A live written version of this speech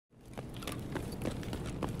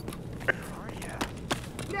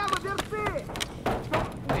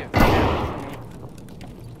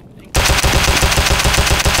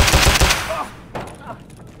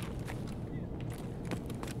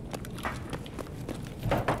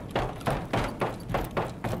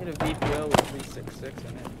Hit a VPO with 366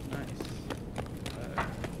 in it. Nice.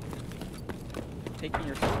 Taking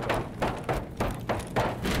your scope.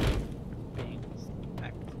 Being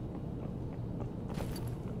stacked.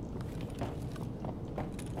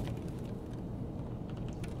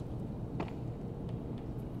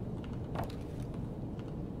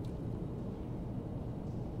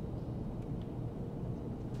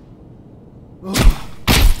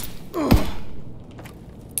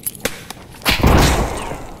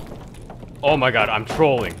 Oh my god, I'm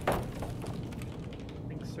trolling.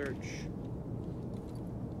 Link search.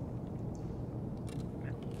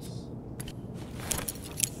 Maps.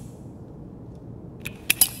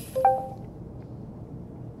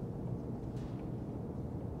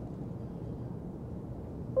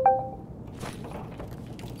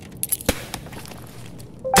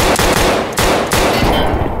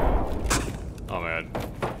 Oh my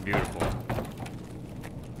god, beautiful.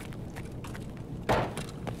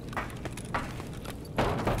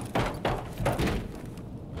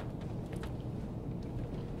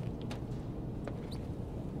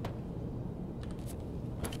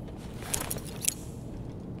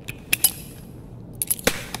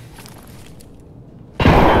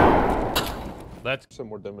 Let's some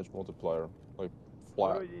more damage multiplier, like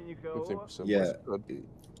flat. 15%. Yeah,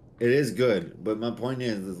 it is good, but my point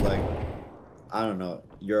is like, I don't know.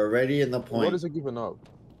 You're already in the point. What is it giving up?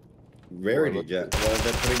 Rarity jet. Well,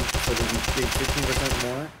 they're putting so that he's 15%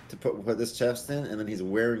 more to put this chest in, and then he's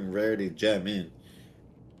wearing rarity gem in.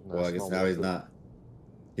 No, Well, I guess now he's not.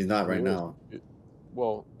 He's not right now.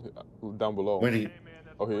 Well, down below. When he,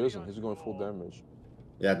 oh, he isn't. He's going full damage.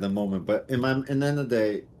 yeah, at the moment. But in the end of the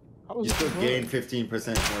day, How is you it still gain converting?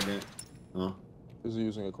 15% more than. Huh? Is he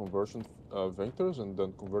using a conversion vectors and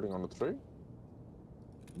then converting on a tray?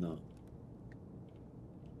 No.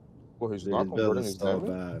 Well, he's Dude, not his build converting is his so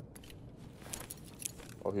damage. bad.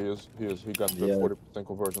 Oh, he is. He is. He got the Yeah. 40%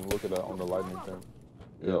 conversion. Look at that on the lightning thing.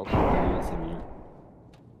 Yeah. Okay.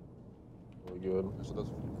 Really good. So that's.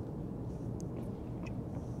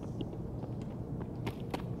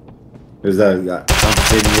 Who's that?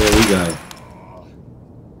 Compensating AoE guy.